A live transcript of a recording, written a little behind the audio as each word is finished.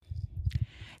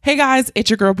Hey guys,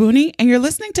 it's your girl Boonie, and you're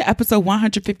listening to episode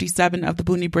 157 of the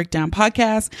Boonie Breakdown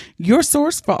Podcast, your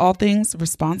source for all things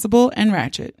responsible and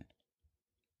ratchet.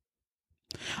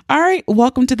 All right,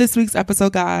 welcome to this week's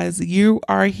episode, guys. You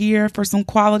are here for some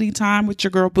quality time with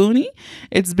your girl Boonie.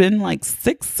 It's been like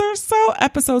 6 or so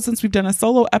episodes since we've done a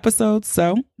solo episode,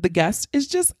 so the guest is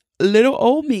just little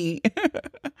old me.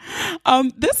 This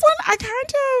one, I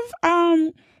kind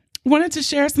of wanted to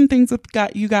share some things with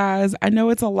you guys. I know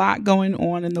it's a lot going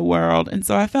on in the world, and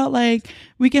so I felt like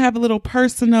we could have a little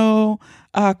personal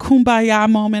kumbaya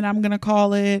moment, I'm going to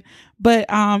call it. But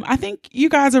I think you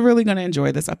guys are really going to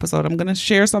enjoy this episode. I'm going to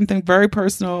share something very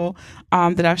personal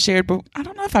that I've shared, but I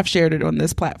don't know if I've shared it on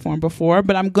this platform before,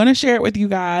 but I'm going to share it with you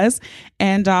guys.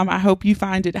 And I hope you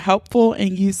find it helpful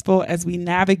and useful as we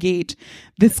navigate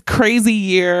this crazy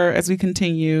year as we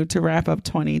continue to wrap up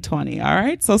 2020. All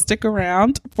right, so stick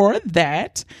around for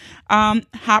that.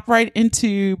 Hop right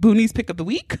into Boonie's Pick of the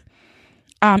Week.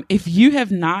 If you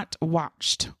have not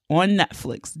watched on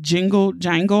Netflix Jingle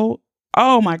Jangle,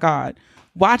 oh my God,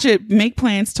 watch it. Make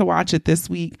plans to watch it this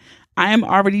week. I am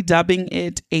already dubbing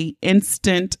it a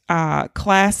instant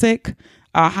classic,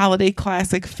 holiday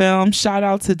classic film. Shout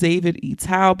out to David E.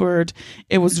 Talbert.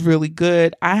 It was really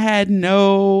good. I had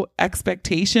no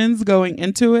expectations going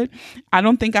into it. I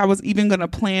don't think I was even going to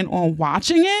plan on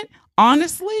watching it,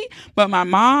 honestly, but my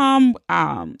mom,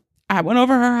 I went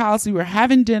over her house. We were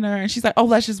having dinner and she's like, oh,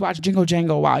 let's just watch Jingle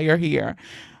Jangle while you're here.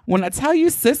 When I tell you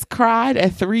sis cried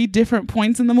at 3 different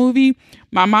points in the movie,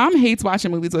 my mom hates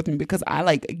watching movies with me because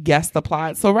I guess the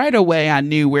plot. So right away I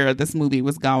knew where this movie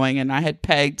was going and I had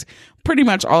pegged pretty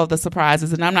much all of the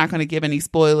surprises, and I'm not going to give any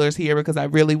spoilers here because I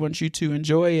really want you to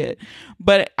enjoy it.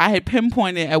 But I had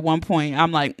pinpointed at one point,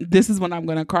 I'm like, this is when I'm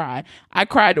going to cry. I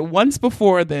cried once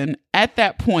before then at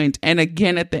that point and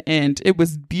again at the end. It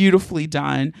was beautifully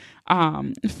done.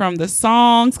 From the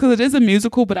songs, because it is a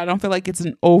musical, but I don't feel like it's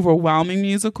an overwhelming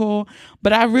musical.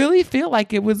 But I really feel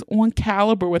like it was on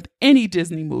caliber with any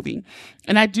Disney movie.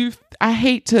 And I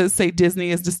hate to say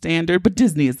Disney is the standard, but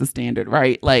Disney is the standard,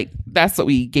 right? Like, that's what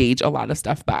we gauge a lot of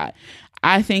stuff by.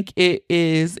 I think it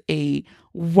is a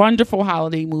wonderful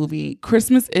holiday movie.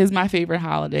 Christmas is my favorite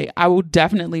holiday. I will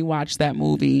definitely watch that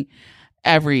movie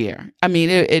every year. I mean,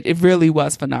 it really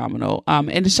was phenomenal.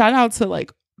 And shout out to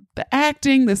the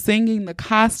acting, the singing, the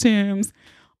costumes,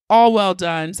 all well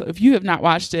done. So if you have not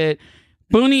watched it,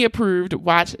 Boonie approved.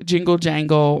 Watch Jingle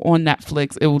Jangle on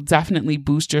Netflix. It will definitely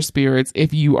boost your spirits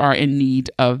if you are in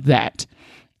need of that.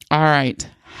 All right,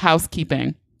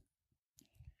 housekeeping.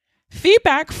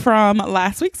 Feedback from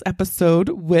last week's episode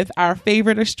with our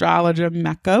favorite astrologer,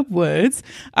 Mecca Woods.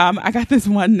 I got this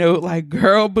one note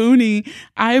girl, Boonie,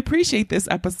 I appreciate this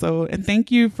episode and thank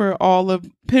you for all of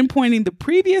pinpointing the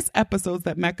previous episodes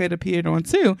that Mecca had appeared on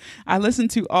too. I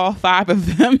listened to all 5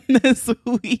 of them this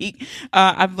week.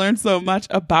 I've learned so much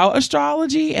about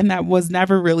astrology and that was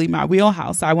never really my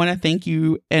wheelhouse. So I want to thank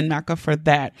you and Mecca for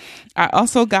that. I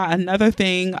also got another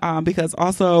thing because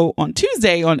also on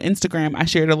Tuesday on Instagram, I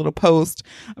shared a little post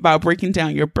about breaking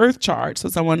down your birth chart. So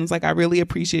someone was like, I really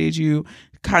appreciated you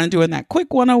kind of doing that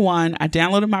quick 101. I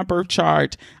downloaded my birth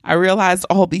chart. I realized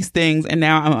all these things and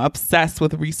now I'm obsessed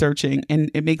with researching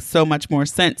and it makes so much more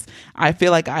sense. I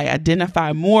feel like I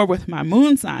identify more with my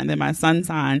moon sign than my sun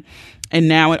sign. And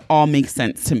now it all makes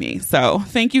sense to me. So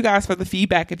thank you guys for the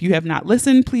feedback. If you have not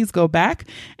listened, please go back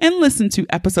and listen to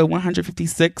episode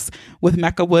 156 with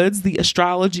Mecca Woods, the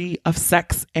astrology of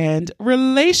sex and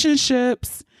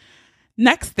relationships.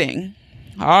 Next thing.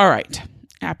 All right.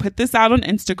 I put this out on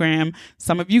Instagram.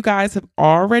 Some of you guys have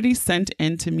already sent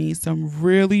in to me some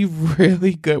really,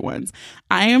 really good ones.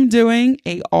 I am doing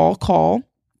a all call.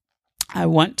 I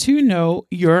want to know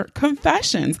your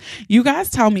confessions. You guys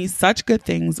tell me such good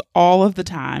things all of the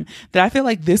time that I feel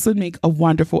like this would make a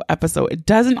wonderful episode. It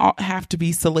doesn't have to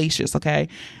be salacious, okay?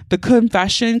 The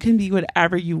confession can be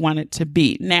whatever you want it to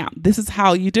be. Now, this is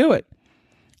how you do it.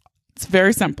 It's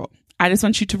very simple. I just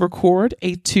want you to record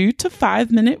a 2 to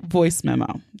 5 minute voice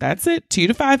memo. That's it, 2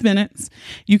 to 5 minutes.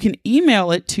 You can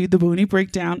email it to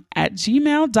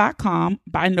thebooniebreakdown@gmail.com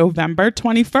by November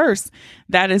 21st.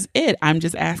 That is it. I'm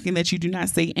just asking that you do not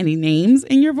say any names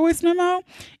in your voice memo.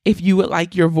 If you would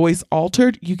like your voice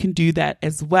altered, you can do that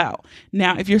as well.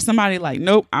 Now, if you're somebody like,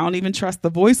 nope, I don't even trust the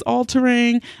voice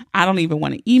altering, I don't even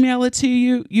want to email it to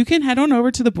you, you can head on over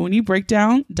to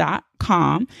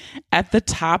thebooniebreakdown.com. At the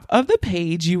top of the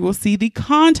page, you will see the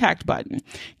contact button.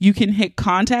 You can hit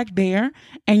contact there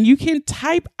and you can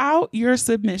type out your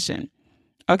submission.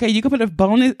 Okay, you can put a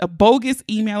bogus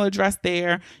email address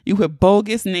there. You put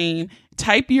bogus name,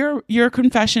 type your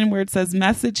confession where it says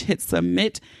message, hit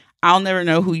submit. I'll never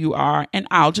know who you are, and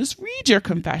I'll just read your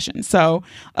confession. So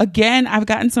again, I've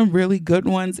gotten some really good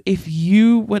ones. If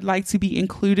you would like to be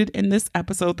included in this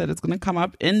episode that is going to come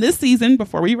up in this season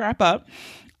before we wrap up,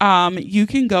 you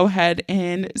can go ahead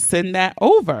and send that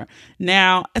over.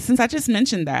 Now, since I just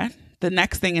mentioned that, the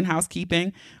next thing in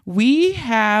housekeeping, we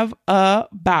have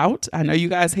about, I know you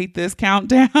guys hate this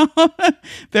countdown.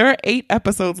 There are 8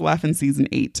 episodes left in season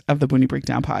 8 of the Boonie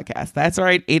Breakdown podcast. That's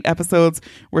right. 8 episodes.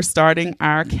 We're starting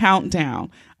our countdown.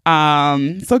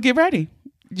 So get ready.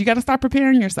 You got to start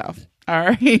preparing yourself. All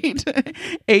right.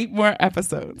 8 more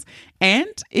episodes.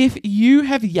 And if you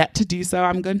have yet to do so,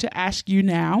 I'm going to ask you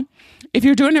now, if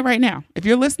you're doing it right now, if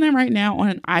you're listening right now on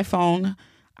an iPhone,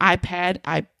 iPad,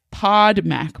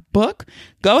 MacBook,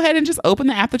 go ahead and just open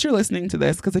the app that you're listening to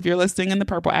this. Because if you're listening in the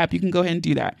purple app, you can go ahead and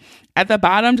do that. At the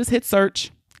bottom, just hit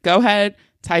search. Go ahead,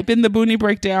 type in the Boonie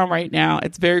Breakdown right now.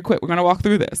 It's very quick. We're going to walk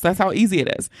through this. That's how easy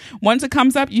it is. Once it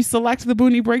comes up, you select the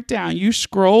Boonie Breakdown. You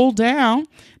scroll down,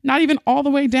 not even all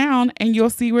the way down, and you'll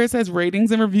see where it says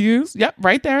ratings and reviews. Yep,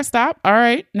 right there. Stop. All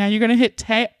right. Now you're going to hit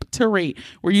tap to rate.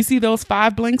 Where you see those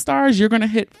 5 blank stars, you're going to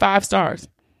hit 5 stars.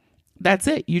 That's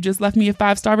it. You just left me a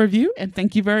 5-star review, and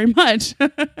thank you very much.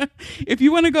 If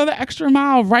you want to go the extra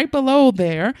mile, right below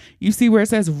there, you see where it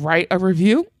says write a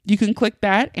review. You can click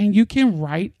that and you can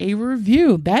write a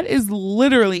review. That is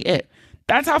literally it.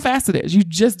 That's how fast it is. You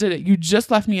just did it. You just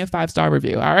left me a 5-star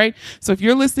review. All right. So if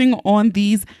you're listening on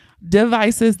these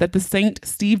devices that the Saint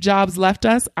Steve Jobs left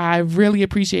us, I really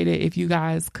appreciate it if you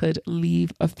guys could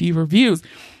leave a few reviews.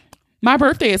 My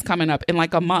birthday is coming up in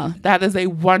like a month. That is a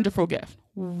wonderful gift.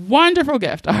 Wonderful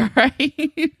gift. All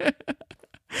right.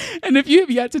 And if you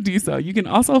have yet to do so, you can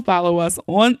also follow us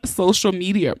on social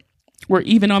media. We're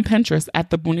even on Pinterest at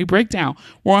The Boonie Breakdown.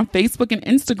 We're on Facebook and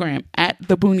Instagram at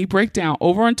The Boonie Breakdown.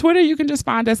 Over on Twitter, you can just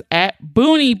find us at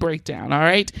Boonie Breakdown. All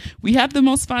right. We have the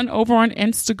most fun over on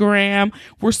Instagram.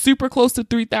 We're super close to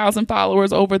 3,000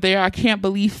 followers over there. I can't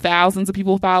believe thousands of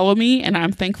people follow me. And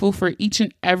I'm thankful for each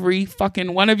and every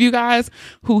fucking one of you guys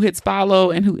who hits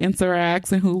follow and who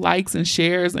interacts and who likes and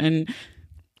shares and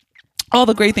all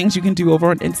the great things you can do over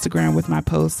on Instagram with my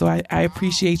posts. So I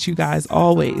appreciate you guys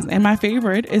always. And my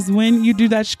favorite is when you do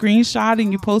that screenshot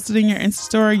and you post it in your Insta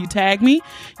story, you tag me.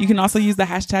 You can also use the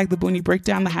hashtag The Boonie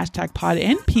Breakdown, the hashtag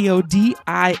PODIN,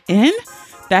 PODIN.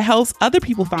 That helps other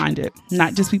people find it,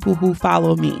 not just people who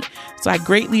follow me. So I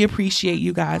greatly appreciate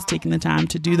you guys taking the time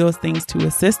to do those things to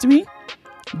assist me.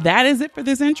 That is it for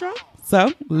this intro.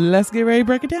 So let's get ready to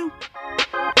break it down.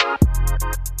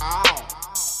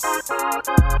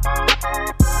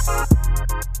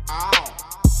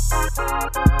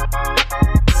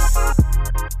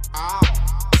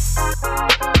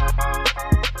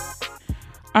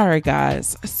 All right,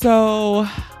 guys. So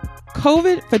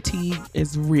COVID fatigue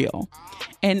is real.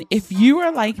 And if you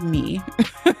are like me,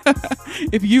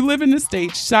 if you live in the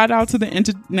States, shout out to the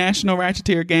International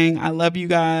Ratcheteer Gang. I love you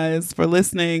guys for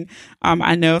listening.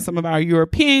 I know some of our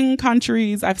European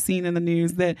countries, I've seen in the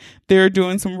news that they're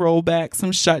doing some rollbacks,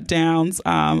 some shutdowns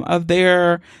of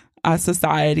their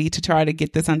society to try to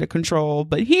get this under control.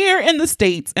 But here in the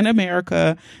States, in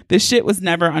America, this shit was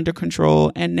never under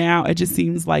control. And now it just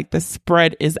seems like the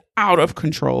spread is out of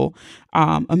control.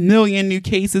 1 million new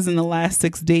cases in the last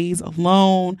 6 days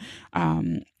alone.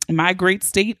 My great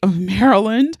state of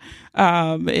Maryland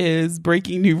is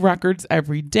breaking new records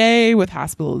every day with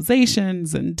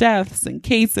hospitalizations and deaths and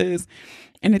cases.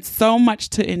 And it's so much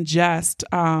to ingest.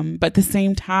 But at the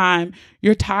same time,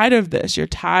 you're tired of this. You're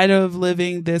tired of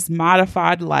living this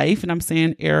modified life. And I'm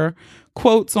saying air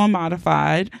quotes on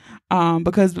modified,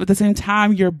 because at the same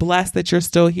time, you're blessed that you're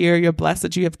still here. You're blessed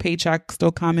that you have paychecks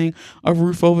still coming, a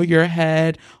roof over your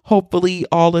head. Hopefully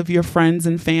all of your friends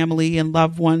and family and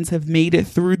loved ones have made it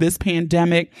through this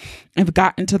pandemic and have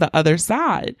gotten to the other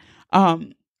side.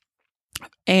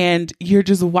 And you're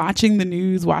just watching the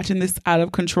news, watching this out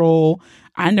of control.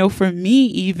 I know for me,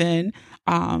 even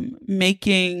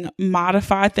making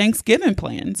modified Thanksgiving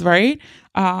plans, right?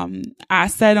 I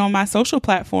said on my social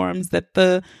platforms that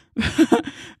the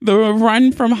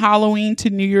run from Halloween to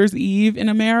New Year's Eve in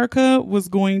America was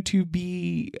going to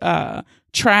be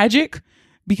tragic,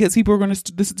 because people are going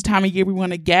to, this is the time of year we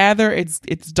want to gather. It's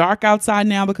dark outside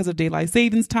now because of daylight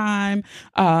savings time.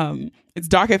 It's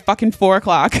dark at fucking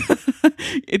 4:00.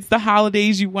 It's the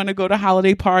holidays. You want to go to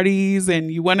holiday parties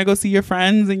and you want to go see your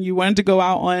friends and you wanted to go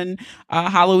out on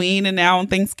Halloween, and now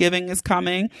Thanksgiving is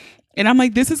coming. And I'm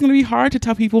like, this is going to be hard to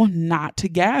tell people not to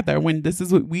gather when this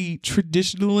is what we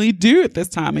traditionally do at this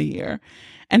time of year.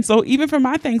 And so even for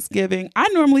my Thanksgiving, I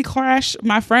normally crash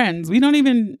my friends. We don't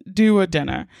even do a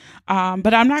dinner.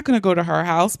 But I'm not going to go to her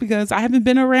house because I haven't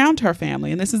been around her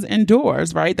family, and this is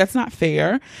indoors, right? That's not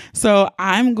fair. So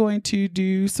I'm going to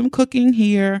do some cooking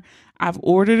here. I've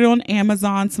ordered on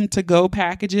Amazon some to-go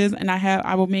packages, and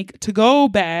I will make to-go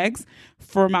bags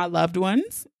for my loved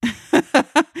ones.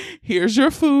 Here's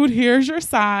your food. Here's your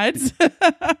sides.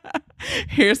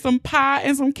 Here's some pie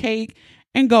and some cake,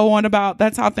 and go on about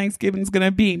that's how Thanksgiving is going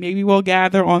to be. Maybe we'll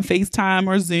gather on FaceTime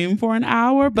or Zoom for an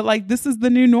hour, but like this is the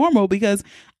new normal because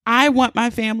I want my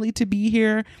family to be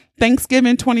here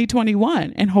Thanksgiving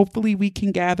 2021, and hopefully we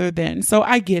can gather then. So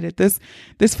I get it. This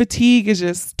fatigue is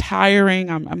just tiring.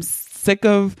 I'm sick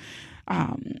of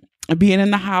being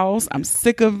in the house. I'm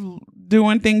sick of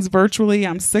doing things virtually.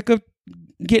 I'm sick of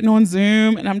getting on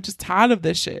Zoom, and I'm just tired of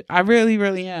this shit. I really,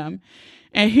 really am.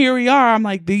 And here we are. I'm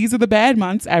like, these are the bad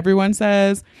months. Everyone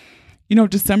says,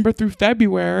 December through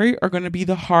February are going to be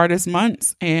the hardest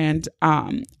months. And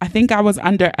I think I was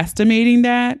underestimating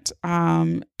that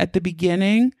at the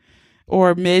beginning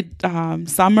or mid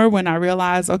summer when I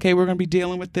realized, okay, we're going to be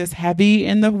dealing with this heavy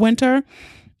in the winter.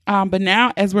 But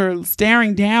now as we're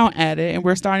staring down at it and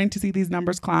we're starting to see these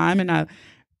numbers climb, and I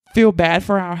feel bad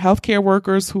for our healthcare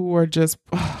workers who are just,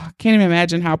 can't even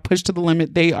imagine how pushed to the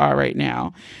limit they are right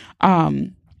now.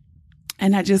 And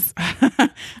I just,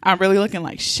 I'm really looking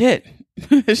like shit.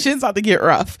 Shit's about to get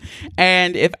rough.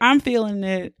 And if I'm feeling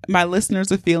it, my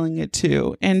listeners are feeling it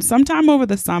too. And sometime over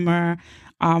the summer,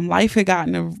 life had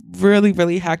gotten really,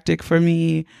 really hectic for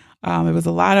me. It was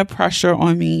a lot of pressure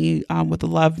on me with a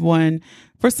loved one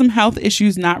for some health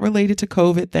issues not related to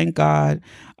COVID, thank God.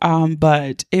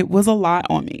 But it was a lot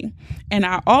on me. And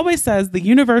I always says the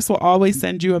universe will always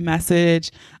send you a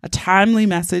message, a timely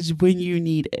message when you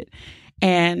need it.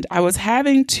 And I was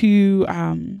having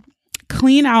to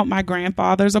clean out my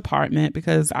grandfather's apartment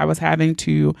because I was having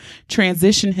to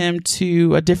transition him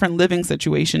to a different living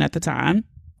situation at the time.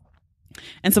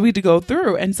 And so we had to go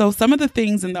through. And so some of the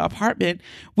things in the apartment,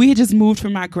 we had just moved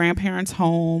from my grandparents'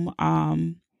 home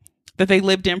that they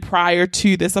lived in prior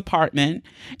to this apartment.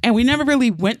 And we never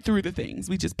really went through the things.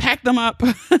 We just packed them up,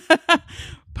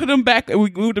 put them back. We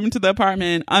moved them to the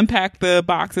apartment, unpacked the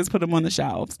boxes, put them on the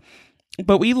shelves.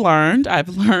 But I've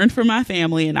learned from my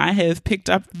family, and I have picked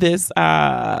up this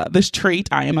trait.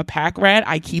 I am a pack rat.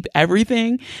 I keep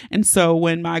everything. And so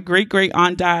when my great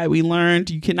aunt died, we learned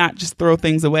you cannot just throw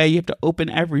things away. You have to open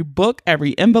every book,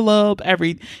 every envelope,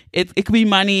 it could be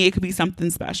money. It could be something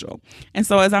special. And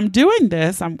so as I'm doing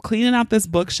this, I'm cleaning out this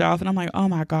bookshelf, and I'm like, oh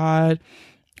my God,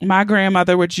 my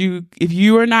grandmother, if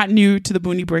you are not new to the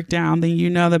Boonie Breakdown, then you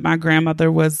know that my grandmother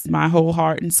was my whole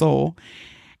heart and soul.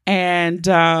 And,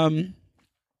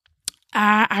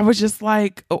 I was just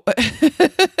like, oh,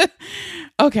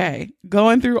 okay,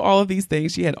 going through all of these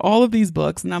things. She had all of these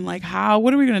books, and I'm like,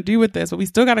 what are we going to do with this? But we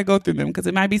still got to go through them because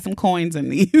it might be some coins in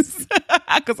these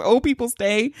because old people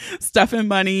stay stuffing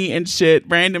money and shit,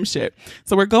 random shit.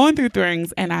 So we're going through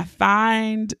things, and I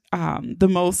find the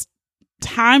most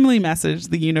timely message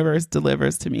the universe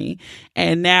delivers to me.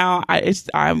 And now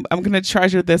I'm going to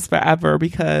treasure this forever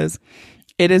because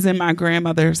it is in my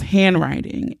grandmother's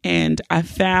handwriting. And I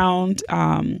found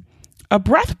a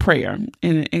breath prayer,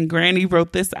 and Granny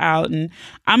wrote this out. And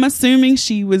I'm assuming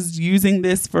she was using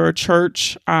this for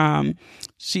church.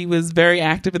 She was very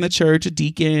active in the church, a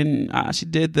deacon.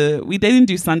 They didn't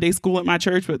do Sunday school at my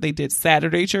church, but they did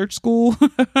Saturday church school.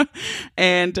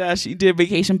 And she did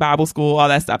vacation Bible school, all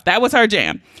that stuff. That was her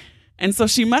jam. And so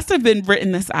she must have been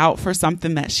written this out for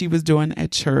something that she was doing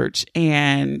at church.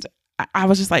 And I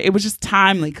was just like, it was just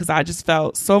timely because I just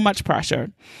felt so much pressure.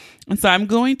 And so I'm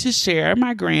going to share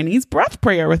my granny's breath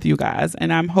prayer with you guys.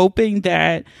 And I'm hoping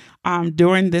that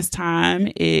during this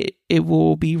time, it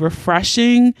will be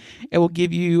refreshing. It will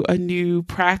give you a new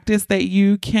practice that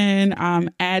you can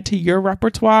add to your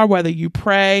repertoire, whether you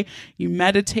pray, you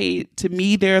meditate. To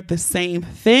me, they're the same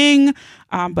thing,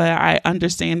 but I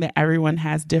understand that everyone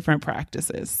has different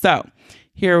practices. So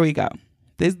here we go.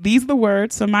 These are the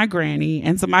words from my granny.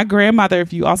 And so my grandmother,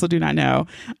 if you also do not know,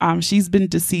 she's been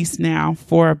deceased now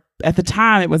for, at the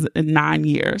time, it was 9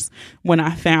 years when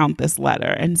I found this letter.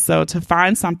 And so to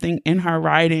find something in her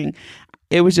writing,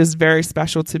 it was just very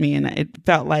special to me. And it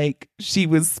felt like she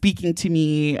was speaking to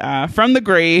me from the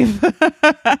grave.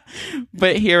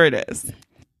 But here it is.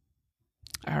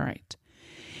 All right.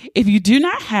 If you do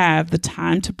not have the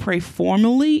time to pray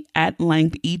formally at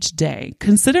length each day,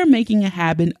 consider making a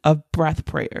habit of breath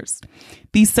prayers.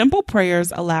 These simple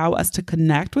prayers allow us to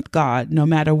connect with God no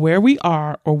matter where we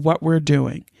are or what we're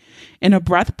doing. In a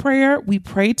breath prayer, we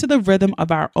pray to the rhythm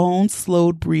of our own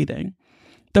slowed breathing.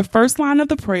 The first line of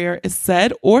the prayer is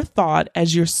said or thought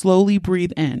as you slowly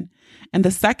breathe in, and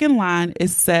the second line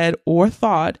is said or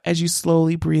thought as you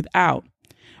slowly breathe out.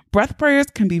 Breath prayers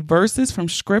can be verses from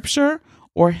scripture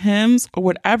or hymns or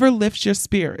whatever lifts your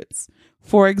spirits.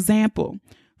 For example,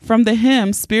 from the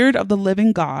hymn Spirit of the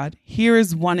Living God, here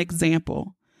is one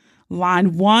example.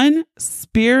 Line 1,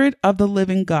 Spirit of the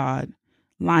Living God.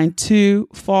 Line 2,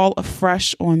 Fall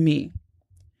afresh on me.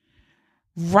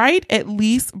 Write at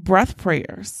least breath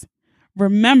prayers.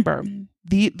 Remember,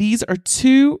 these are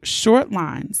 2 short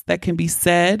lines that can be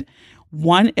said,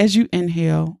 one as you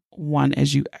inhale, one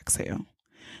as you exhale.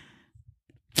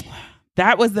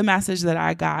 That was the message that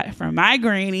I got from my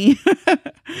granny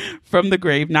from the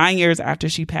grave 9 years after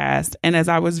she passed. And as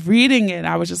I was reading it,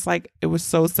 I was just like, it was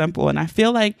so simple. And I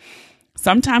feel like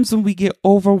sometimes when we get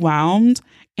overwhelmed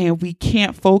and we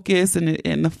can't focus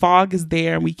and the fog is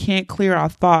there and we can't clear our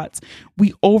thoughts,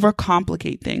 we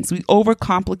overcomplicate things. We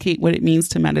overcomplicate what it means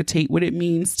to meditate, what it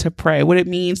means to pray, what it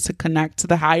means to connect to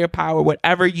the higher power,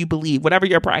 whatever you believe, whatever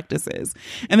your practice is.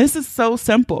 And this is so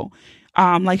simple.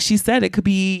 Like she said, it could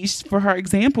be, for her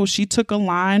example, she took a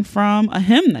line from a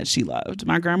hymn that she loved.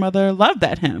 My grandmother loved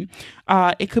that hymn.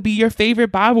 It could be your favorite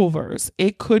Bible verse.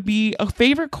 It could be a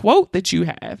favorite quote that you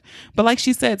have. But like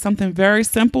she said, something very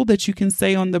simple that you can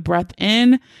say on the breath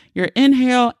in, your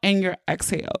inhale and your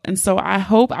exhale. And so I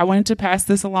wanted to pass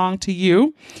this along to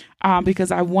you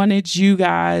because I wanted you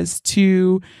guys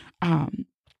to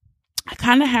I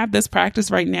kind of have this practice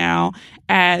right now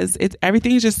as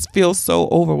everything just feels so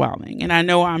overwhelming. And I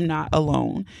know I'm not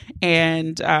alone.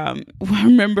 And I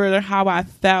remember how I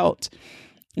felt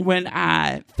when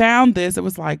I found this. It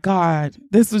was like, God,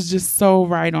 this was just so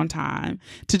right on time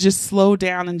to just slow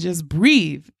down and just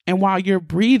breathe. And while you're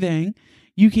breathing,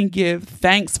 you can give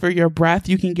thanks for your breath.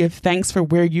 You can give thanks for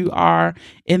where you are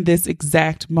in this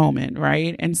exact moment,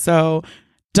 right? And so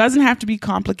doesn't have to be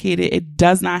complicated. It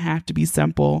does not have to be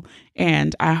simple.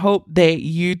 And I hope that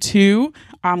you too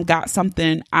got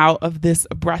something out of this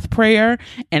breath prayer,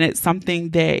 and it's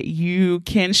something that you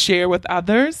can share with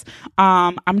others.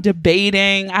 I'm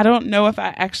debating. I don't know if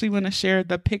I actually want to share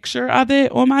the picture of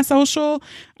it on my social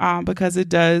because it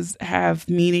does have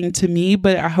meaning to me,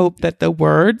 but I hope that the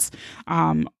words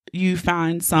you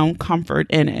find some comfort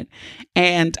in it.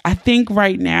 And I think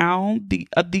right now, the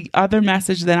other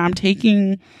message that I'm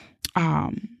taking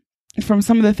from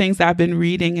some of the things I've been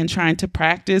reading and trying to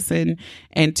practice and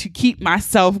to keep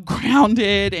myself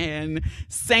grounded and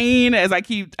sane as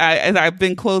I've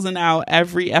been closing out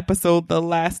every episode the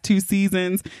last 2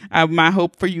 seasons. My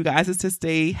hope for you guys is to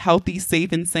stay healthy,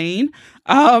 safe, and sane.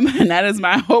 And that is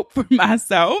my hope for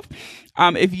myself.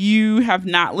 If you have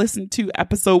not listened to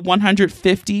episode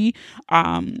 150,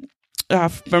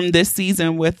 from this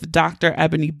season with Dr.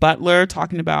 Ebony Butler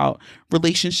talking about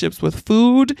relationships with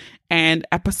food, and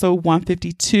episode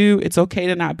 152, It's Okay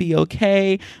to Not Be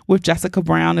Okay, with Jessica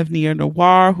Brown of Neo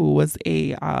Noir, who was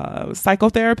a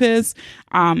psychotherapist.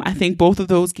 I think both of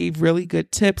those gave really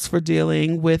good tips for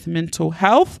dealing with mental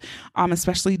health,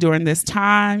 especially during this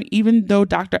time. Even though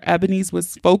Dr. Ebony's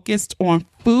was focused on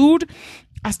food,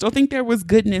 I still think there was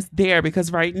goodness there,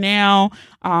 because right now,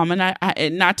 and I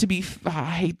not to be, I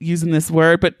hate using this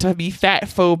word, but to be fat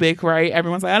phobic, right?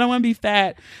 Everyone's like, I don't want to be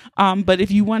fat. But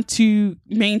if you want to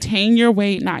maintain your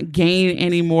weight, not gain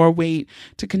any more weight,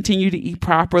 to continue to eat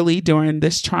properly during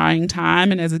this trying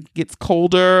time, and as it gets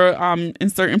colder in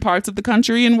certain parts of the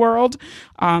country and world,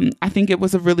 I think it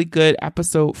was a really good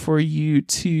episode for you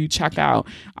to check out.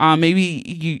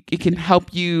 Maybe it can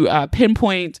help you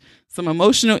pinpoint some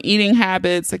emotional eating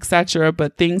habits, etc.,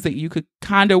 but things that you could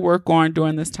kind of work on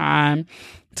during this time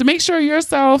to make sure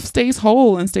yourself stays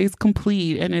whole and stays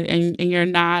complete, and you're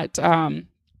not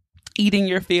eating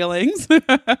your feelings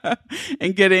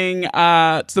and getting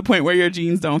to the point where your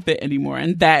jeans don't fit anymore,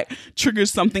 and that triggers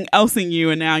something else in you,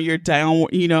 and now you're down,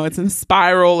 it's a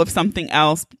spiral of something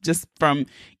else just from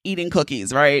eating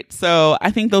cookies, right? So I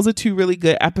think those are 2 really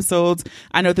good episodes.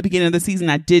 I know at the beginning of the season,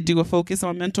 I did do a focus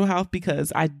on mental health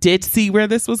because I did see where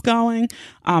this was going.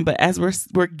 But as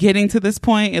we're getting to this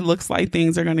point, it looks like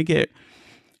things are going to get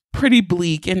pretty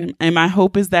bleak. And my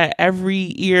hope is that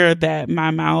every ear that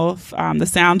my mouth, the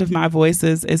sound of my voice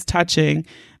is touching,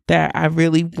 that I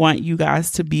really want you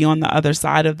guys to be on the other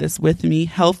side of this with me,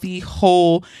 healthy,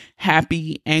 whole,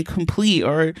 happy and complete,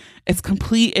 or as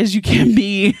complete as you can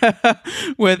be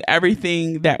with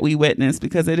everything that we witness,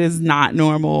 because it is not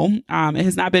normal. It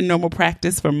has not been normal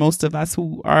practice for most of us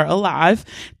who are alive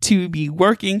to be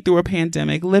working through a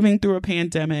pandemic, living through a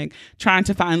pandemic, trying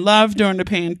to find love during the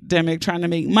pandemic, trying to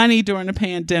make money during the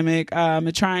pandemic,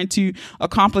 and trying to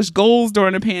accomplish goals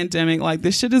during the pandemic. Like,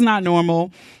 this shit is not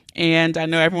normal. And I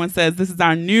know everyone says this is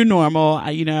our new normal.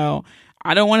 I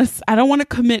don't want to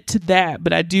commit to that,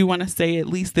 but I do want to say at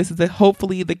least this is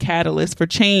hopefully the catalyst for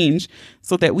change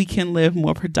so that we can live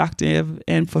more productive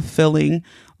and fulfilling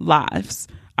lives.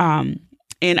 And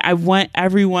I want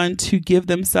everyone to give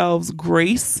themselves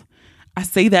grace. I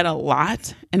say that a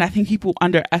lot, and I think people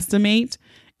underestimate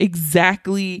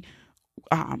exactly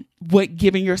what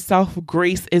giving yourself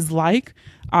grace is like.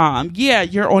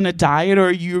 You're on a diet,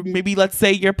 or let's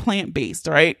say you're plant-based,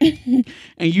 right? And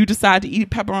you decide to eat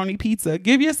pepperoni pizza.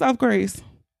 Give yourself grace.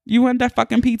 You want that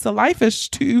fucking pizza. Life is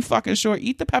too fucking short.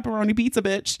 Eat the pepperoni pizza,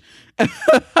 bitch.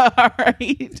 All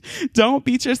right. Don't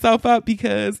beat yourself up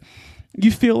because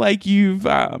you feel like you've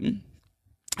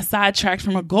sidetracked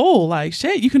from a goal. Like,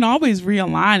 shit, you can always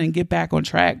realign and get back on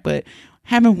track, but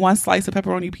having one slice of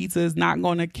pepperoni pizza is not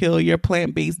going to kill your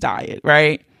plant-based diet,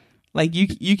 right? Like,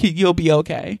 you'll be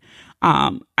okay.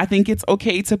 I think it's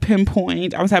okay to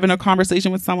pinpoint. I was having a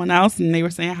conversation with someone else, and they were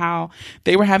saying how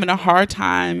they were having a hard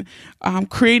time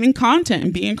creating content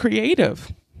and being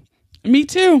creative. Me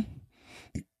too.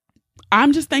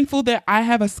 I'm just thankful that I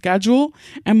have a schedule,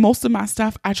 and most of my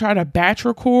stuff I try to batch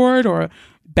record or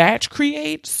batch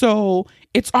create. So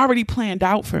it's already planned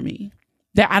out for me,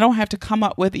 that I don't have to come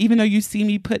up with, even though you see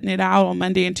me putting it out on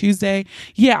Monday and Tuesday.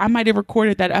 Yeah, I might have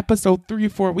recorded that episode 3 or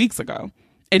 4 weeks ago,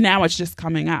 and now it's just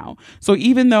coming out. So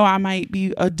even though I might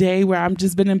be a day where I'm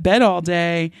just been in bed all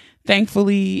day,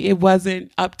 thankfully it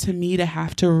wasn't up to me to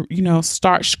have to,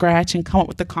 start scratch and come up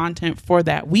with the content for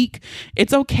that week.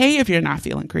 It's okay if you're not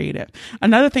feeling creative.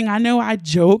 Another thing, I know I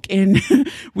joke, and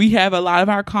we have a lot of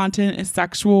our content is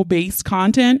sexual based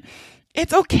content.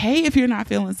 It's okay if you're not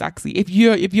feeling sexy. If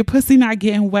your pussy not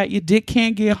getting wet, your dick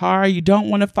can't get hard, you don't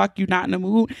want to fuck, you're not in the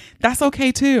mood, that's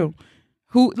okay too.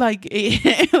 Life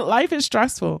is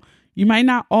stressful. You might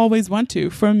not always want to.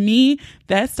 For me,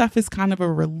 that stuff is kind of a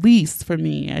release for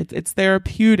me. It's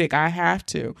therapeutic. I have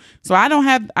to. So I don't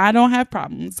have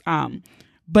problems.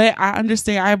 But I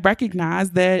understand, I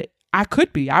recognize that I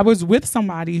could be. I was with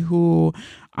somebody who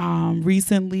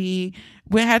recently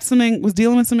was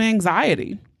dealing with some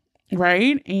anxiety.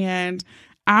 Right. And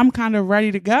I'm kind of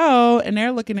ready to go. And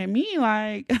they're looking at me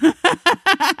like,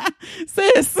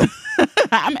 sis,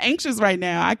 I'm anxious right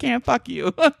now. I can't fuck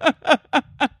you.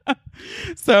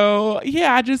 So,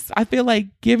 yeah, I feel like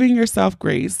giving yourself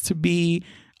grace to be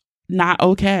not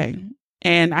okay.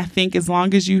 And I think as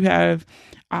long as you have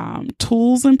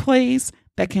tools in place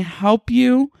that can help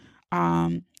you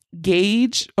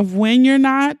gauge of when you're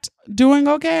not doing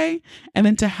okay, and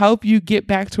then to help you get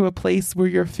back to a place where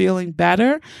you're feeling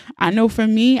better. I know for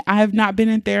me, I have not been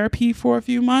in therapy for a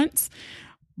few months,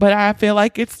 but I feel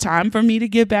like it's time for me to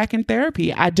get back in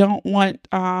therapy. I don't want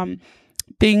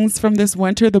things from this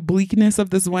winter, the bleakness of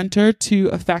this winter, to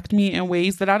affect me in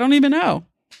ways that I don't even know.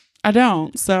 I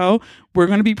don't. So we're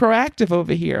going to be proactive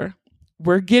over here.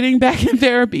 We're getting back in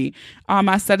therapy.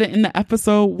 I said it in the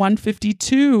episode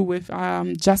 152 with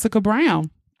Jessica Brown.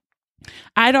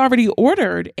 I'd already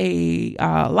ordered a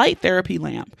light therapy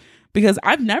lamp because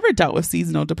I've never dealt with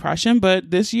seasonal depression,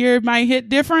 but this year it might hit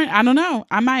different. I don't know.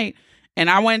 I might. And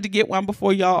I wanted to get one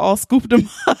before y'all all scooped them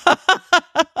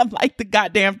like the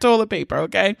goddamn toilet paper.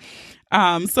 Okay.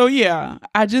 So yeah,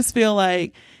 I just feel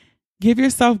like give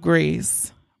yourself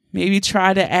grace. Maybe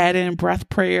try to add in breath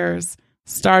prayers.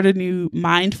 Start a new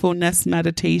mindfulness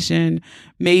meditation,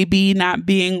 maybe not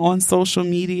being on social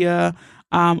media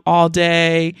all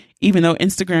day, even though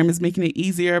Instagram is making it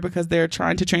easier because they're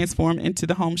trying to transform into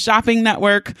the home shopping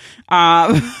network.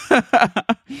 But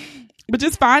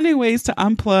just finding ways to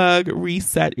unplug,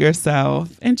 reset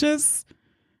yourself, and just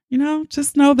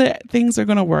know that things are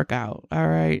going to work out. All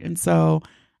right. And so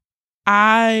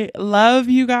I love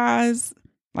you guys.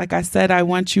 Like I said, I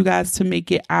want you guys to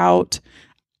make it out.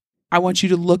 I want you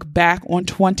to look back on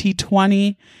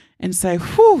 2020 and say,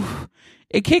 whew,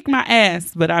 it kicked my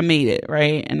ass, but I made it,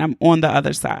 right? And I'm on the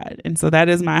other side. And so that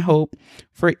is my hope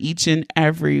for each and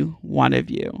every one of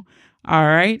you. All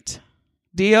right.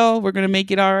 Deal? We're going to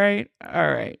make it all right? All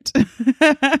right.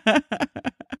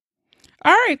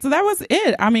 All right. So that was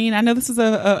it. I mean, I know this is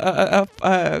a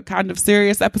kind of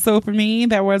serious episode for me.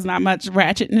 There was not much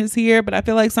ratchetness here, but I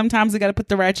feel like sometimes we got to put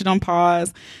the ratchet on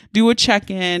pause, do a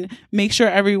check-in, make sure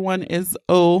everyone is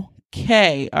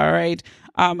okay. All right.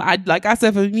 Like I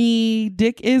said, for me,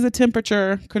 dick is a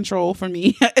temperature control for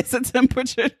me. It's a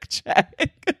temperature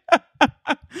check.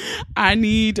 I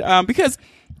need, because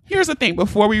here's the thing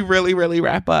before we really, really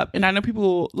wrap up. And I know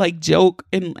people like joke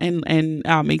and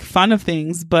make fun of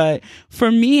things. But for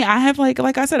me, I have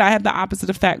like I said, I have the opposite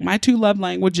effect. My two love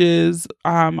languages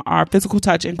are physical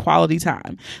touch and quality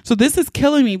time. So this is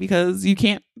killing me because you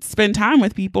can't spend time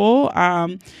with people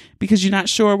because you're not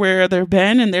sure where they've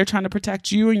been and they're trying to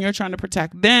protect you and you're trying to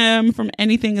protect them from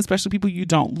anything, especially people you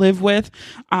don't live with.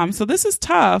 So this is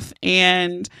tough.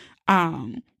 And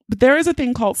but there is a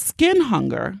thing called skin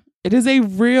hunger. It is a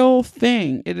real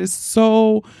thing. It is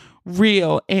so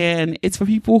real. And it's for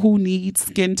people who need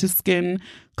skin to skin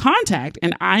contact.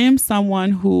 And I am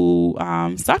someone who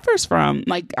suffers from,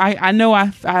 like, I know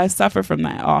I suffer from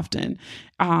that often.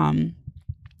 And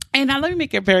now let me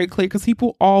make it very clear because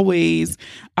people always,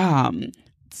 when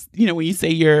you say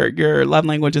your love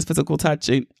language is physical touch,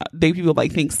 people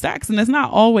like think sex, and it's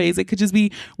not always. It could just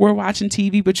be we're watching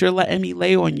TV, but you're letting me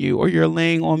lay on you, or you're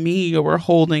laying on me, or we're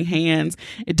holding hands.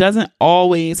 It doesn't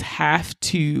always have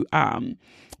to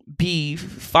be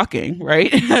fucking,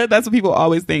 right? That's what people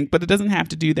always think, but it doesn't have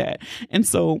to do that. And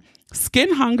so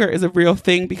skin hunger is a real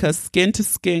thing because skin to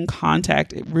skin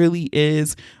contact, it really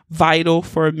is vital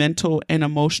for mental and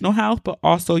emotional health, but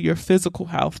also your physical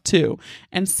health too.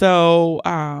 And so,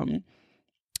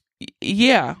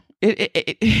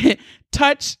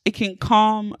 touch, it can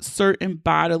calm certain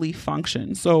bodily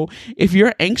functions. So if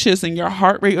you're anxious and your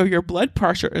heart rate or your blood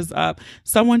pressure is up,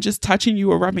 someone just touching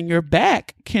you or rubbing your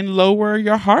back can lower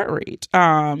your heart rate.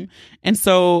 And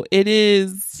so it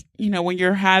is, when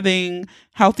you're having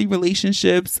healthy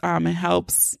relationships, it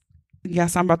helps.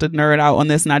 Yes, I'm about to nerd out on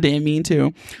this and I didn't mean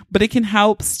to, but it can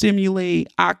help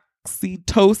stimulate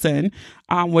oxytocin,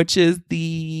 which is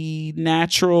the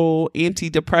natural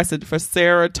antidepressant for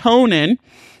serotonin.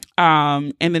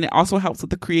 And then it also helps with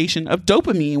the creation of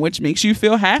dopamine, which makes you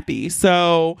feel happy.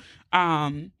 So,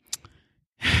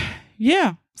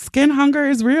 skin hunger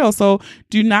is real. So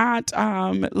do not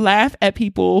laugh at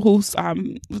people whose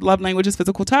love language is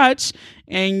physical touch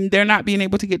and they're not being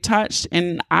able to get touched.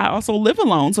 And I also live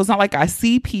alone. So it's not like I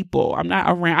see people. I'm not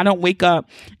around. I don't wake up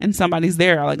and somebody's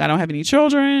there. Like I don't have any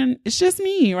children. It's just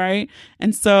me. Right.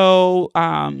 And so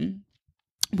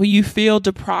when you feel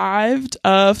deprived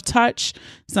of touch,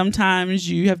 sometimes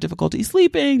you have difficulty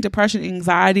sleeping, depression,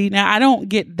 anxiety. Now, I don't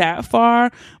get that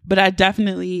far, but I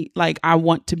definitely I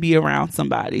want to be around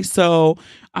somebody. So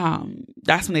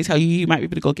that's when they tell you might be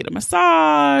able to go get a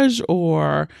massage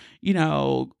or,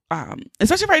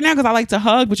 especially right now because I like to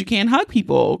hug, but you can't hug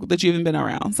people that you haven't been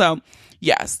around. So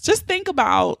yes, just think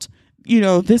about,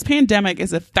 this pandemic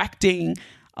is affecting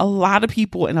a lot of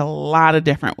people in a lot of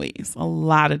different ways.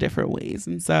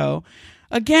 And so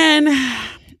again,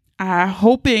 I'm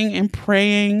hoping and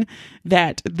praying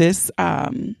that this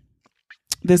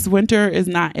winter is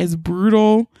not as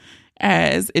brutal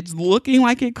as it's looking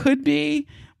like it could be.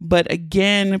 But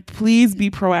again, please be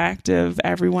proactive.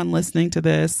 Everyone listening to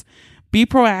this, be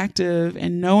proactive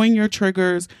in knowing your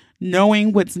triggers,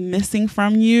 knowing what's missing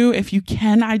from you. If you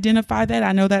can identify that,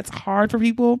 I know that's hard for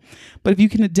people, but if you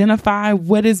can identify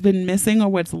what has been missing or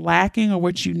what's lacking or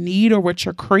what you need or what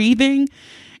you're craving,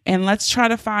 and let's try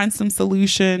to find some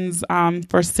solutions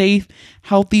for safe,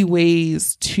 healthy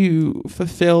ways to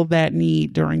fulfill that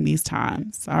need during these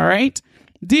times. All right.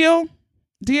 Deal.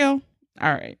 All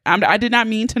right. I did not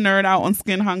mean to nerd out on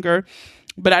skin hunger,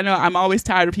 but I know I'm always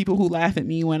tired of people who laugh at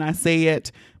me when I say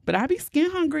it. But I be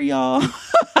skin hungry, y'all.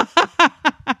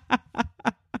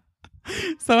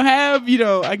 So have,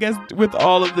 I guess with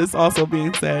all of this also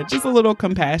being said, just a little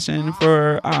compassion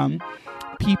for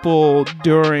people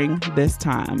during this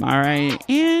time. All right.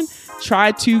 And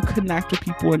try to connect with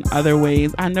people in other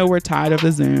ways. I know we're tired of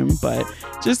the Zoom, but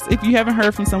just if you haven't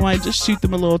heard from someone, just shoot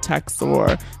them a little text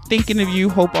or thinking of you,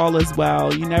 hope all is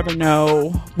well. You never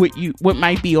know what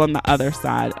might be on the other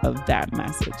side of that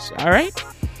message. All right.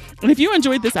 And if you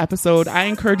enjoyed this episode, I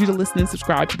encourage you to listen and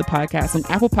subscribe to the podcast on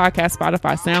Apple Podcasts,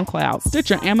 Spotify, SoundCloud,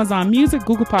 Stitcher, Amazon Music,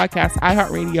 Google Podcasts,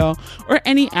 iHeartRadio, or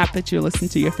any app that you listen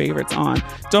to your favorites on.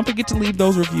 Don't forget to leave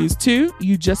those reviews too.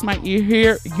 You just might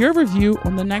hear your review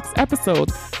on the next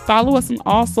episode. Follow us on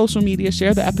all social media.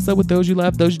 Share the episode with those you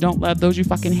love, those you don't love, those you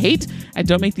fucking hate. And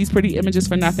don't make these pretty images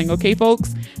for nothing. Okay,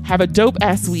 folks? Have a dope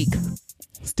ass week.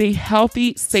 Stay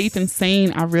healthy, safe, and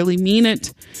sane. I really mean it.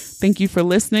 Thank you for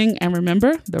listening. And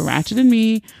remember, the ratchet in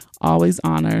me always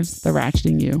honors the ratchet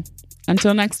in you.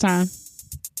 Until next time.